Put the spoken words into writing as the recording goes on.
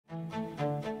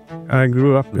I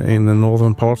grew up in the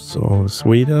northern parts of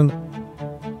Sweden.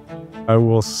 I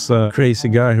was a crazy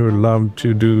guy who loved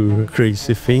to do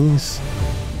crazy things.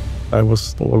 I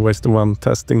was always the one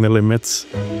testing the limits.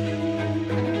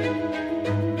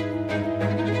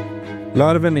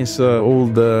 Larven is an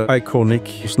old iconic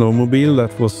snowmobile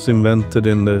that was invented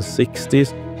in the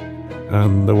 60s.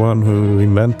 And the one who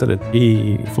invented it,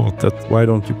 he thought that why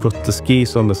don't you put the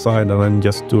skis on the side and then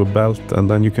just do a belt, and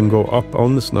then you can go up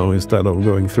on the snow instead of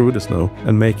going through the snow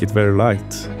and make it very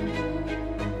light.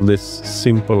 This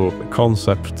simple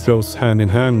concept goes hand in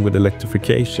hand with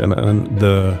electrification, and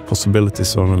the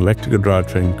possibilities of an electrical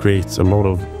drivetrain creates a lot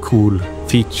of cool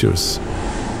features.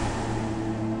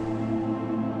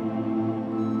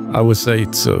 I would say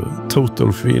it's a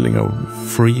total feeling of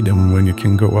freedom when you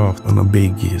can go out on a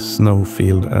big snow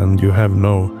field and you have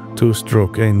no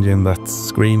two-stroke engine that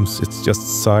screams, it's just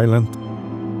silent.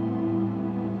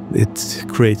 It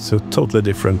creates a totally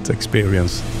different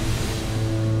experience.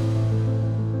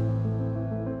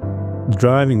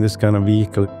 Driving this kind of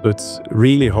vehicle, it's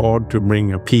really hard to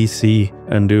bring a PC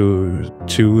and do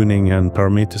tuning and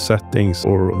parameter settings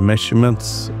or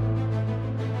measurements.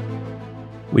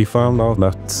 We found out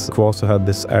that Kvaser had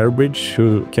this AirBridge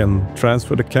who can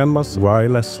transfer the canvas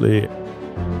wirelessly.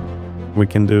 We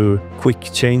can do quick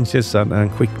changes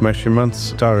and quick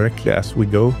measurements directly as we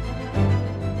go.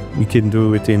 We can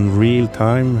do it in real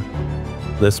time.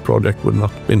 This project would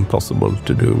not have been possible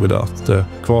to do without the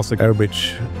Kvaser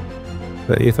AirBridge.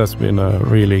 It has been a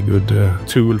really good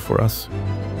tool for us.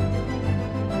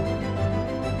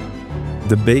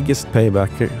 The biggest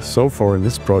payback so far in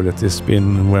this project has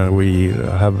been where we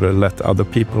have let other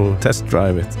people test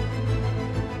drive it.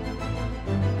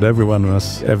 Everyone who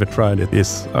has ever tried it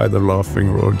is either laughing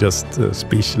or just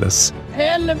speechless.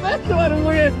 Helvete vad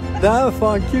roligt! Det här var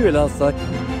fan kul alltså.